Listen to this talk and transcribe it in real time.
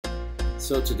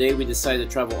So today we decided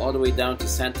to travel all the way down to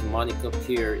Santa Monica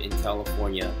Pier in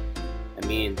California. I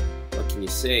mean, what can you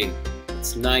say?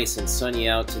 It's nice and sunny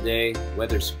out today,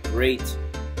 weather's great,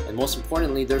 and most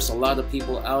importantly, there's a lot of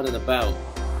people out and about.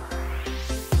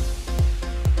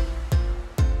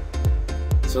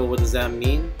 So what does that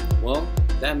mean? Well,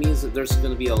 that means that there's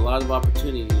going to be a lot of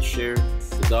opportunity to share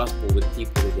the gospel with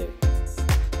people today.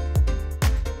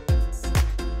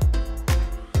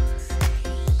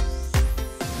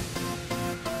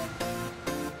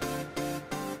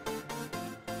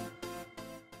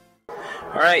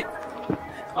 Alright.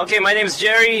 Okay, my name's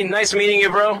Jerry. Nice meeting you,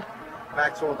 bro.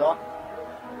 Maxwell Doc.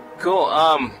 Cool.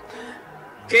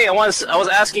 Okay, I was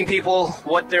asking people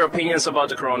what their opinions about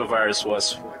the coronavirus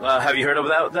was. Have you heard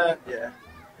about that? Yeah.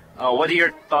 What are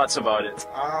your thoughts about it?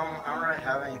 I don't really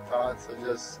have any thoughts. I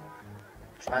just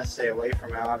try to stay away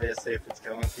from it, obviously, if it's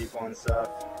killing people and stuff.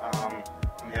 I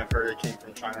mean, I've heard it came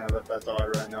from China, but that's all I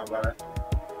really know about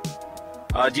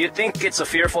it. Do you think it's a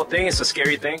fearful thing? It's a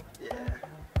scary thing? Yeah.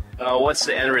 What's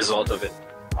the end result of it?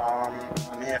 I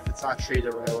mean, if it's not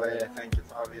treated right away, I think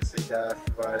it's obviously death,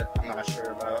 but I'm not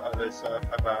sure about other stuff,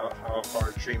 about how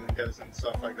far treatment goes and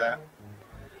stuff like that.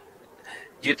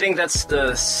 Do you think that's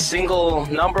the single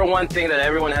number one thing that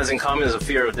everyone has in common is a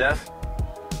fear of death?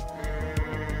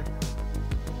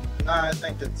 No, I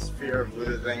think it's fear of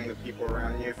losing the people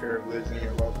around you, fear of losing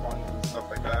your loved ones and stuff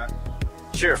like that.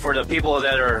 Sure, for the people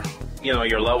that are, you know,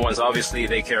 your loved ones, obviously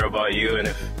they care about you, and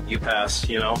if you pass,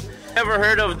 you know. Ever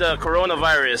heard of the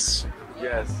coronavirus?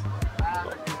 Yes.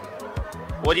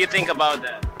 What do you think about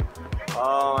that?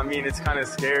 I mean, it's kind of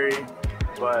scary,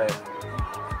 but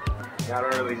I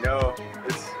don't really know.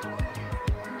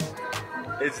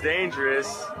 It's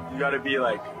dangerous. You gotta be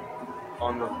like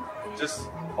just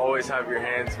always have your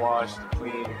hands washed,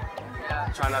 clean.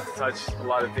 Try not to touch a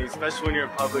lot of things, especially when you're in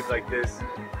public like this.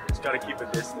 Just gotta keep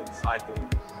a distance, I think.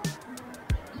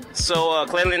 So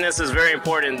cleanliness is very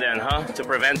important then, huh? To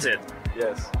prevent it.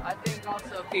 Yes. I think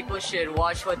also people should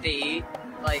watch what they eat,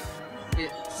 like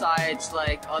besides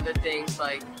like other things,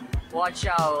 like watch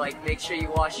out, like make sure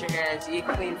you wash your hands, eat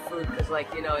clean food, because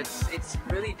like, you know, it's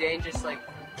really dangerous. Like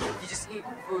you just eat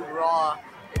food raw,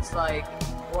 it's like,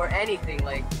 or anything,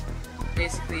 like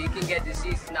basically you can get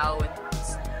disease now with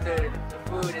the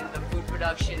food and the food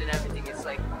production and everything. It's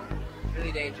like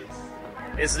really dangerous.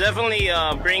 It's definitely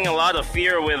bringing a lot of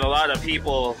fear with a lot of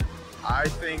people. I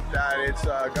think that it's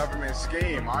a government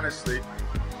scheme, honestly.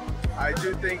 I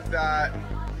do think that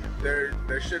there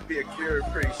should be a cure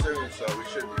pretty soon, so we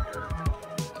should be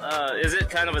good. Is it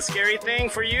kind of a scary thing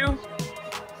for you?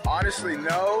 Honestly,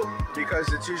 no,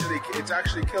 because it's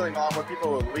actually killing off with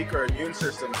people with weaker immune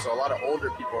systems, so a lot of older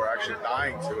people are actually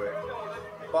dying to it.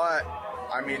 But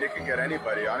I mean, it can get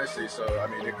anybody, honestly. So I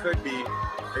mean, it could be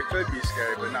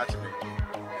scary, but not to me.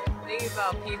 Think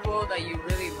about people that you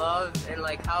really love and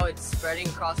like how it's spreading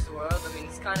across the world. I mean,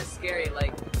 it's kind of scary.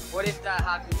 Like, what if that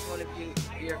happens to one of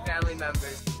your family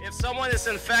members? If someone is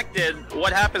infected,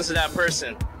 what happens to that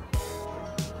person?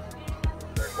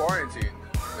 They're quarantined.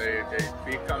 They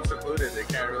become secluded. They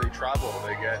can't really travel.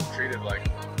 They get treated like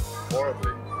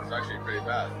horribly. It's actually pretty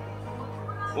bad.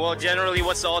 Well, generally,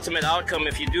 what's the ultimate outcome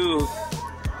if you do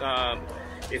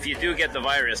get the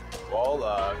virus?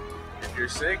 Well, if you're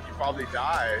sick, you probably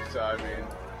die. So I mean,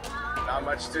 not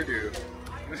much to do.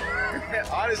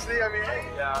 Honestly, I mean,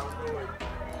 Yeah,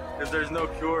 because there's no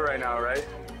cure right now, right?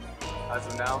 As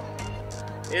of now.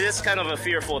 It is kind of a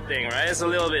fearful thing, right? It's a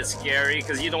little bit scary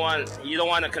because you don't want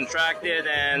to contract it,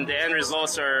 and the end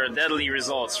results are deadly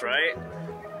results, right?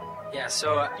 Yeah,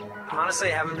 so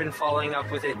honestly I haven't been following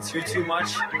up with it too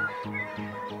much,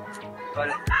 but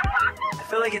I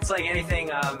feel like it's like anything,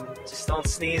 just don't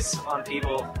sneeze on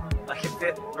people, like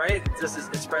right?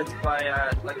 It spreads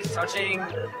by like touching,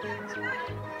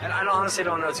 and I honestly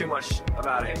don't know too much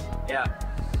about it. Yeah.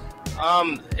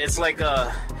 It's like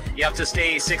you have to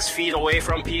stay 6 feet away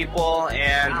from people,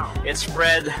 and it's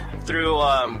spread through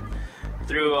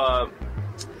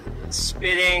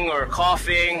spitting or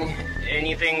coughing,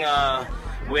 anything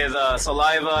with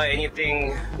saliva,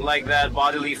 anything like that,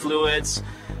 bodily fluids.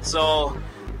 So,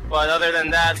 but other than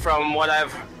that, from what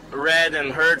I've read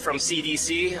and heard from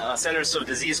CDC, Centers of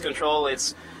Disease Control,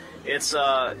 it's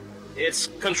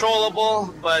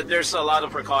controllable, but there's a lot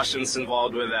of precautions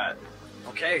involved with that.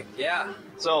 Okay, yeah.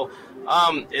 So,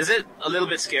 is it a little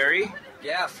bit scary?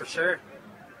 Yeah, for sure.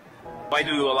 Why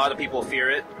do a lot of people fear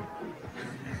it?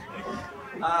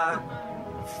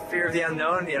 Fear of the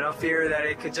unknown, you know, fear that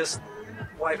it could just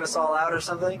wipe us all out or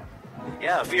something.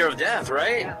 Yeah, fear of death,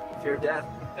 right? Yeah, fear of death.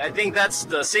 I think that's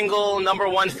the single number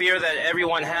one fear that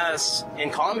everyone has in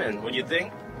common, would you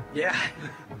think? Yeah.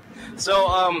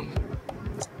 So,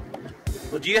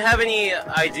 Well, do you have any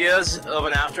ideas of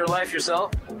an afterlife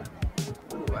yourself?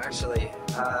 Ooh, actually,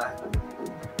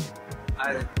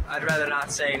 I'd rather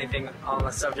not say anything on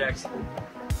the subject.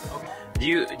 Do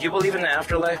you believe in the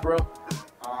afterlife, bro?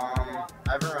 I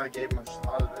haven't really gave much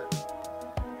thought of it.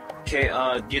 Okay,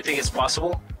 do you think it's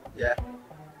possible? Yeah.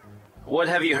 What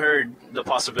have you heard the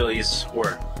possibilities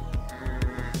were?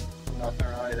 Nothing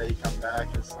really, that you come back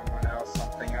as someone else,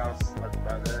 something else, that's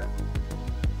about it.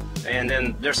 And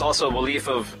then there's also a belief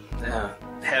of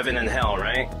heaven and hell,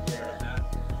 right? Yeah.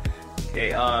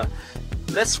 Okay,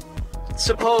 let's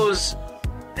suppose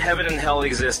heaven and hell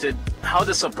existed. How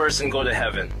does a person go to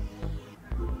heaven?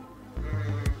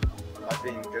 By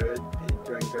being good,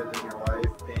 doing good in your life,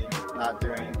 not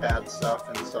doing bad stuff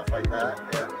and stuff like that,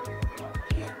 yeah.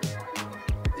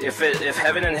 If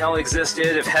heaven and hell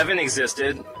existed, if heaven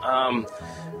existed,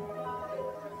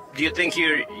 do you think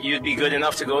you'd be good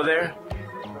enough to go there?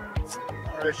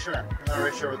 Not really sure. I'm not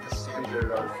really sure what the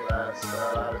standard are for that, so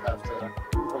I would have to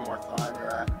put more thought into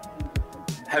that.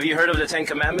 Have you heard of the Ten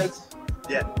Commandments?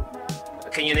 Yeah.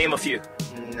 Can you name a few?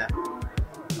 No.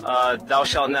 Thou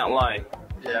shalt not lie.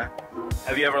 Yeah.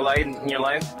 Have you ever lied in your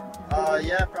life?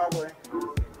 Yeah, probably.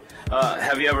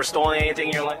 Have you ever stolen anything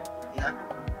in your life? No.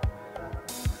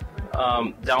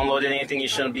 Downloaded anything you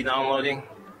shouldn't be downloading?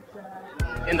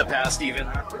 In the past, even?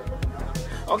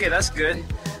 Okay, that's good.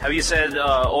 Have you said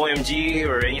OMG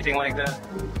or anything like that?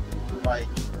 Like,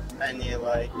 any,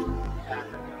 like...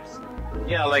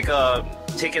 Yeah, like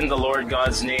taking the Lord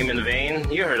God's name in vain.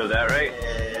 You heard of that, right?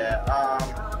 Yeah,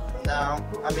 no.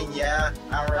 I mean, yeah,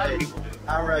 I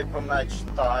don't really put much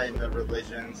thought into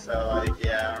religion, so, like,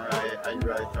 yeah, I'd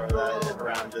really throw that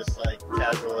around just, like,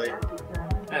 casually.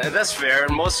 That's fair.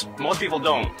 Most people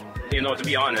don't. You know, to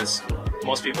be honest,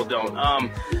 most people don't.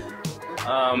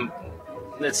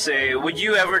 Let's say, would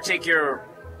you ever take your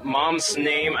mom's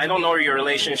name? I don't know your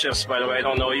relationships, by the way. I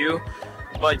don't know you,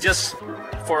 but just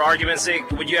for argument's sake,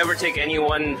 would you ever take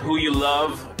anyone who you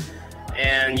love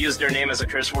and use their name as a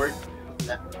curse word?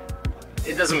 No.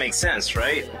 It doesn't make sense,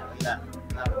 right? No.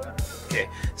 Okay,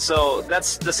 so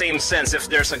that's the same sense. If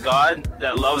there's a God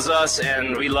that loves us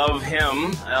and we love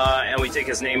Him and we take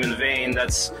His name in vain,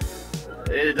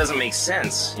 it doesn't make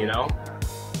sense, you know?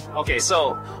 Okay,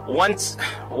 so one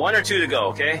or two to go,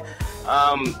 okay?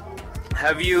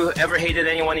 Have you ever hated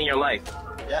anyone in your life?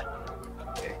 Yeah.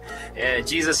 Okay.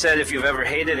 Jesus said if you've ever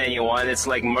hated anyone, it's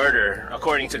like murder,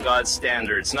 according to God's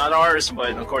standards. Not ours,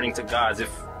 but according to God's,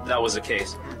 if that was the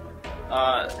case.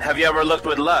 Have you ever looked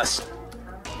with lust?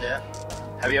 Yeah.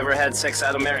 Have you ever had sex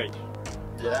out of marriage?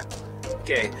 Yeah.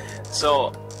 Okay,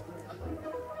 so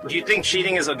do you think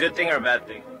cheating is a good thing or a bad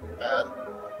thing? Bad.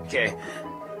 Okay,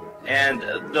 and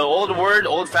the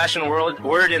old-fashioned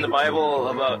word in the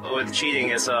Bible with cheating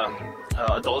is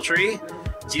adultery.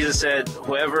 Jesus said,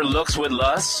 whoever looks with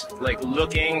lust, like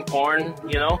looking, porn,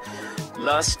 you know,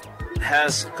 lust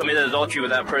has committed adultery with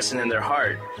that person in their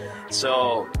heart.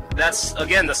 So that's,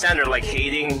 again, the standard, like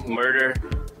hating, murder,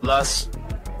 lust,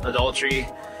 adultery,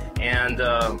 and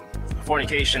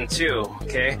fornication too,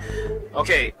 okay?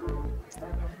 Okay,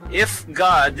 if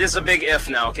God, this is a big if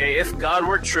now, okay? If God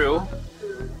were true,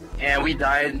 and we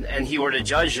died, and He were to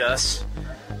judge us,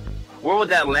 where would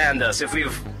that land us if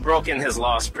we've broken His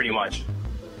laws, pretty much?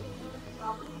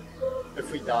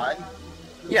 If we died?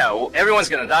 Yeah, well, everyone's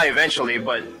gonna die eventually,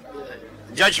 but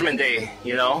Judgment Day,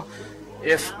 you know?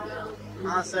 If...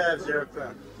 Honestly, I have zero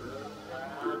clue.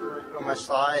 Put much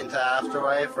thought into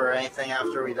afterlife or anything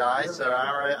after we die, so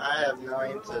I have no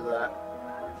answer to that.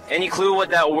 Any clue what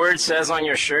that word says on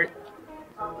your shirt?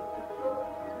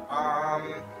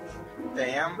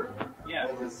 Damn? Yeah.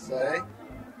 What does it say?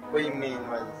 What do you mean,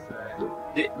 what does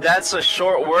it say? That's a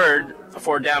short word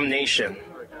for damnation.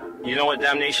 You know what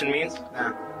damnation means?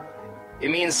 No. It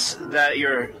means that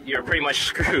you're pretty much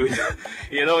screwed.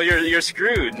 You know, you're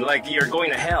screwed. Like you're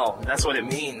going to hell. That's what it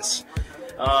means.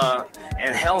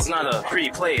 And hell's not a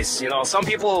pretty place. You know, some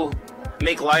people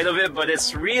make light of it, but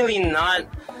it's really not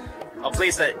a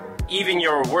place that even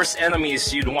your worst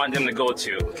enemies you'd want them to go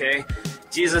to. Okay,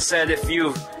 Jesus said if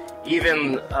your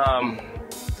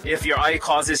eye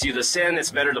causes you to sin,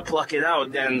 it's better to pluck it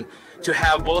out than to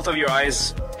have both of your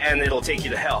eyes and it'll take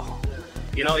you to hell.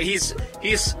 You know, he's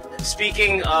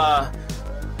speaking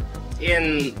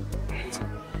he's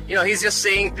just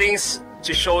saying things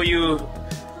to show you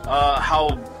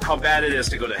how bad it is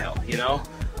to go to hell. You know,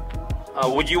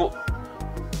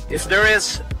 if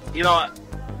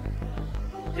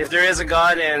there is a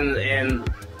God and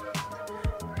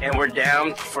we're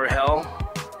damned for hell,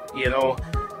 you know,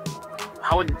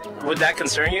 how would that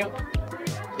concern you?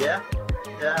 Yeah,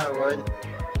 it would.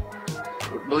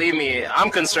 believe me,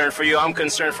 I'm concerned for you. I'm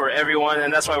concerned for everyone,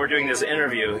 and that's why we're doing this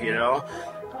interview, you know.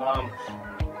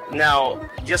 Now,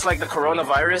 just like the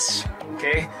coronavirus,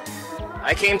 okay,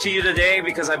 I came to you today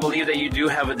because I believe that you do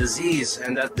have a disease,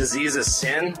 and that disease is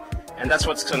sin, and that's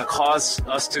what's going to cause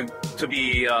us to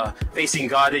be facing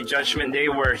God at Judgment Day,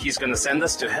 where He's going to send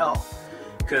us to hell.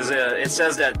 Because it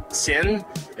says that sin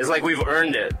is like we've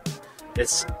earned it.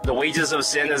 It's the wages of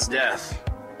sin is death.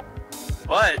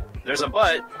 But there's a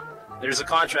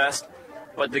contrast.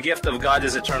 But the gift of God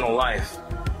is eternal life.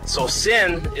 So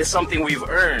sin is something we've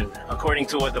earned, according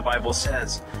to what the Bible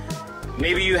says.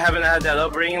 Maybe you haven't had that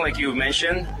upbringing like you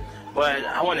mentioned, but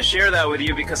I want to share that with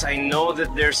you because I know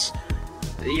that there's,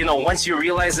 you know, once you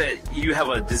realize that you have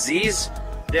a disease,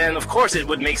 then of course it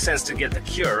would make sense to get the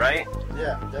cure, right?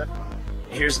 Yeah, definitely.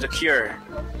 Here's the cure.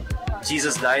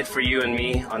 Jesus died for you and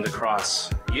me on the cross.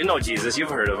 You know Jesus, you've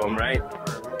heard of Him, right?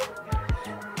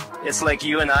 It's like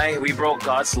you and I, we broke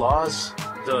God's laws,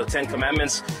 the 10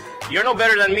 Commandments. You're no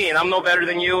better than me, and I'm no better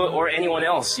than you or anyone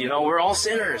else. You know, we're all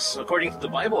sinners, according to the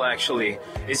Bible, actually.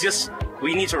 It's just,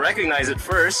 we need to recognize it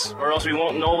first, or else we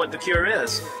won't know what the cure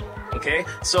is. Okay?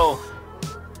 So,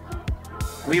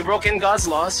 we've broken God's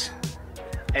laws,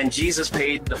 and Jesus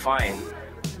paid the fine.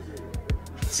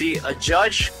 See, a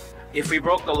judge, if we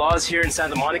broke the laws here in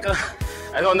Santa Monica,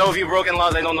 I don't know if you've broken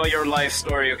laws, I don't know your life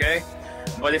story, okay?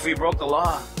 But if we broke the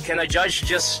law, can a judge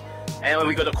just, and when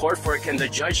we go to court for it, can the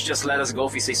judge just let us go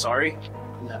if we say sorry?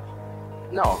 No.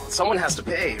 No, someone has to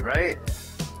pay, right?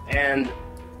 And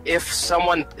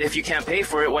if you can't pay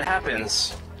for it, what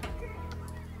happens?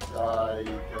 You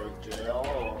go to jail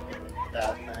or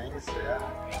bad things,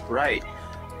 yeah. Right.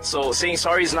 So saying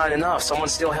sorry is not enough. Someone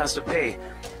still has to pay.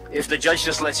 If the judge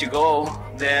just lets you go,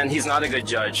 then he's not a good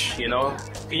judge, you know?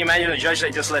 Can you imagine a judge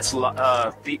that just lets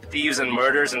thieves and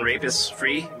murderers and rapists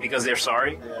free because they're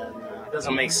sorry? Yeah, no. It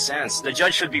doesn't make sense. The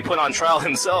judge should be put on trial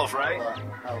himself, right?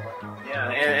 Yeah,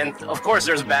 and of course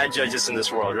there's bad judges in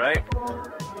this world, right?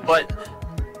 But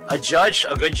a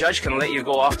good judge can let you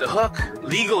go off the hook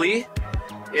legally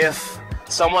if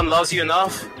someone loves you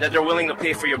enough that they're willing to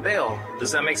pay for your bail.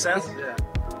 Does that make sense? Yeah.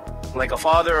 Like a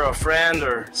father or a friend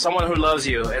or someone who loves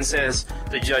you and says,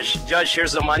 the judge,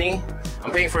 here's the money.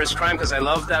 I'm paying for his crime because I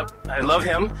love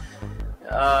him.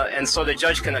 And so the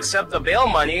judge can accept the bail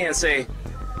money and say,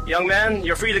 young man,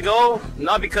 you're free to go,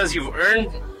 not because you've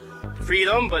earned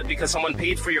freedom, but because someone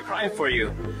paid for your crime for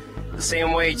you. The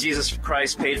same way Jesus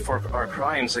Christ paid for our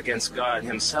crimes against God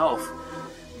Himself.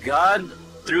 God,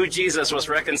 through Jesus, was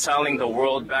reconciling the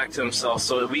world back to Himself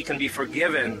so that we can be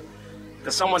forgiven.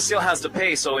 Because someone still has to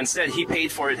pay, so instead He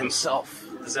paid for it Himself.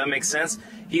 Does that make sense?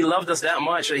 He loved us that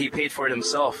much that He paid for it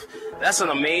Himself. That's an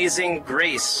amazing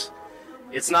grace.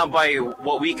 It's not by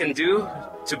what we can do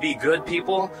to be good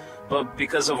people, but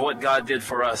because of what God did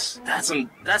for us. That's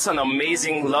an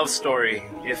amazing love story,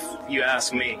 if you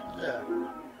ask me. Yeah.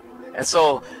 And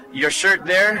so, your shirt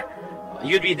there,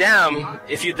 you'd be damned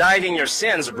if you died in your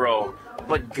sins, bro.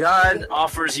 But God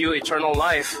offers you eternal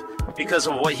life because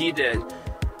of what He did.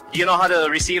 Do you know how to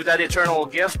receive that eternal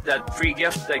gift, that free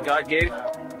gift that God gave?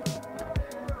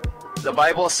 The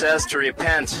Bible says to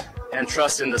repent and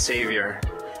trust in the Savior.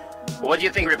 What do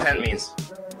you think repent means?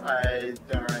 I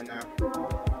don't right now.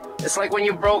 It's like when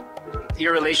you broke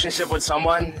your relationship with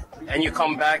someone and you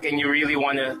come back and you really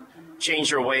want to change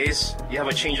your ways. You have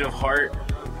a change of heart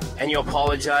and you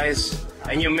apologize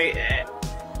and you make...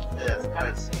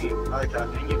 Yes, okay.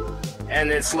 And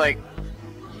it's like,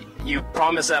 you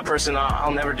promise that person,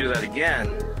 I'll never do that again.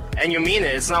 And you mean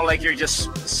it. It's not like you're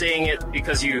just saying it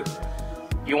because you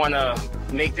want to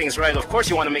make things right. Of course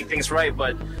you want to make things right,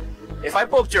 but if I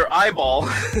poked your eyeball,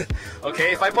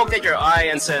 okay, if I poked at your eye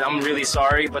and said, I'm really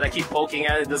sorry, but I keep poking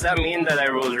at it, does that mean that I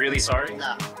was really sorry?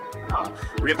 No. No.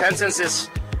 Repentance is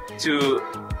to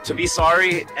be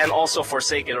sorry and also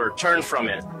forsake it or turn from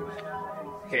it.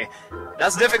 Okay,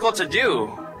 that's difficult to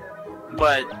do,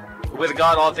 but with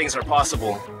God all things are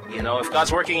possible. You know, if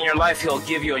God's working in your life, He'll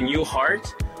give you a new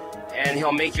heart and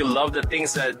He'll make you love the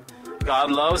things that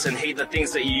God loves and hate the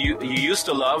things that you used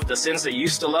to love. The sins that you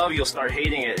used to love, you'll start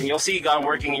hating it, and you'll see God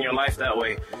working in your life that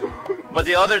way. But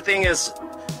the other thing is,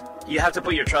 you have to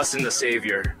put your trust in the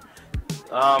Savior.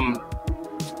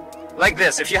 Like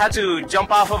this, if you had to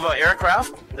jump off of an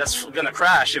aircraft that's gonna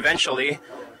crash eventually,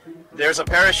 there's a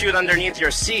parachute underneath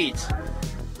your seat.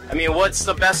 I mean, what's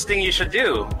the best thing you should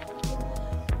do?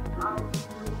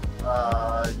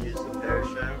 Use the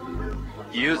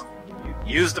parachute.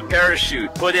 Use the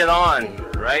parachute, put it on,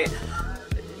 right?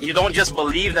 You don't just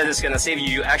believe that it's gonna save you,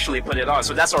 you actually put it on.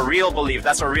 So that's a real belief,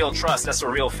 that's a real trust, that's a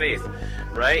real faith,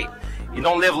 right? You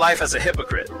don't live life as a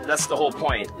hypocrite. That's the whole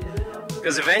point.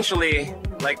 Because eventually,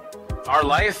 Like, our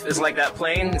life is like that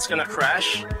plane, it's gonna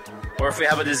crash. Or if we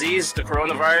have a disease, the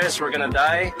coronavirus, we're gonna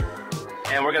die,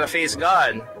 and we're gonna face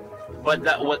God. But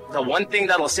the one thing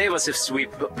that'll save us is we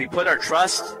put our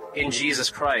trust in Jesus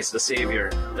Christ, the Savior,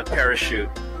 the parachute.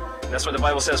 That's what the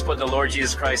Bible says, put the Lord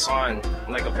Jesus Christ on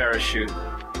like a parachute.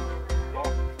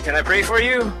 Can I pray for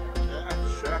you?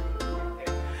 Yeah, sure.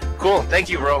 Cool, thank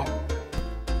you, bro.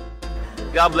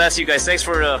 God bless you guys. Thanks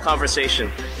for the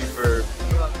conversation. Thank you for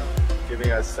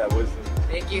giving us that wisdom.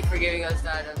 Thank you for giving us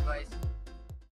that